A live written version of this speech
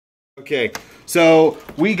Okay, so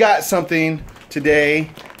we got something today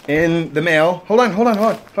in the mail. Hold on.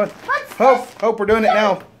 Hope, we're doing it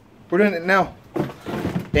now. We're doing it now.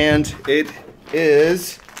 And it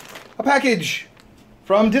is a package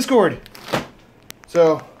from Discord.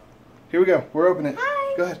 So, here we go. We're opening it.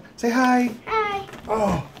 Hi. Go ahead. Say hi. Hi.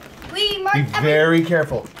 Oh. We marked Be very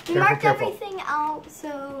careful. We marked everything out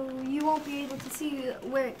so you won't be able to see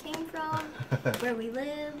where it came from, where we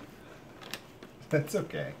live. That's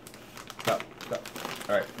okay. Stop.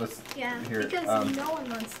 All right, let's hear because no one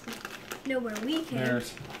wants to know where we came.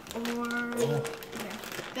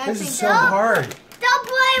 This is so hard. Don't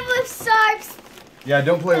play with sharps. Yeah,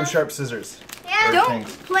 don't play with sharp scissors. Yeah, don't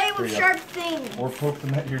play with sharp things. Or poke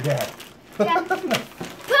them at your dad. Yeah.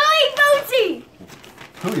 Pooey emoji.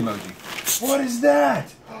 Hoodie emoji. What is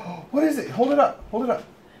that? What is it? Hold it up. Wait.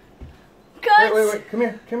 Come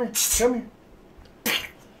here.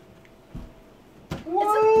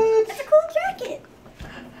 What? It's a cool jacket.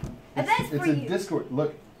 I bet it's for you. It's a Discord.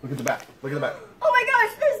 Look at the back. Oh my gosh,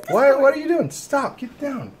 there's Discord. What are you doing? Stop. Get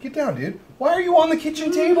down, dude. Why are you on the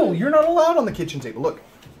kitchen table? You're not allowed on the kitchen table. Look.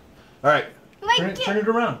 All right. Turn it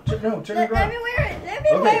around. Turn it around. Let me wear it.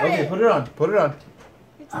 Okay, put it on.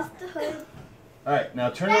 It's just the hood. All right, now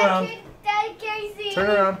turn it around. Daddy, Casey. Turn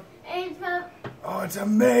it around. Oh, it's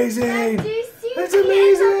amazing. It's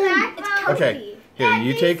amazing. Okay, here,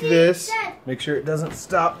 you take this. Make sure it doesn't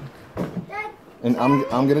stop. And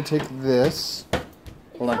I'm gonna take this.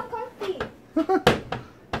 Hold on.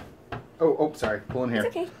 Oh, sorry. Pull in here.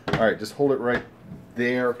 It's okay. All right, just hold it right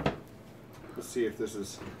there. Let's see if this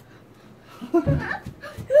is.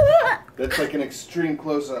 That's like an extreme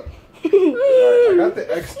close-up. Right, I got the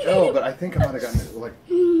XL, but I think I might have gotten it like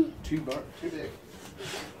too big.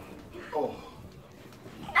 Oh.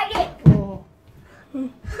 Oh.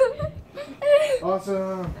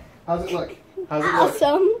 Awesome. How's it look?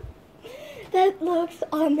 Awesome. That looks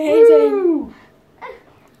amazing. Woo!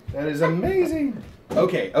 That is amazing.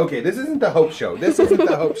 Okay. This isn't the Hope Show.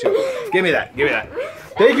 Give me that.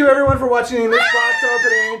 Thank you everyone for watching this box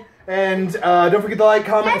opening. And don't forget to like,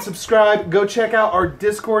 comment, and subscribe. Go check out our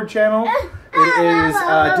Discord channel. It is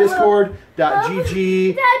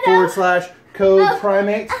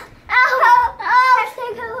discord.gg/code-primate.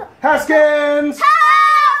 Haskins!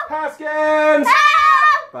 Haskins!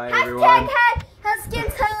 Bye everyone.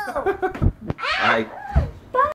 Haskins, help!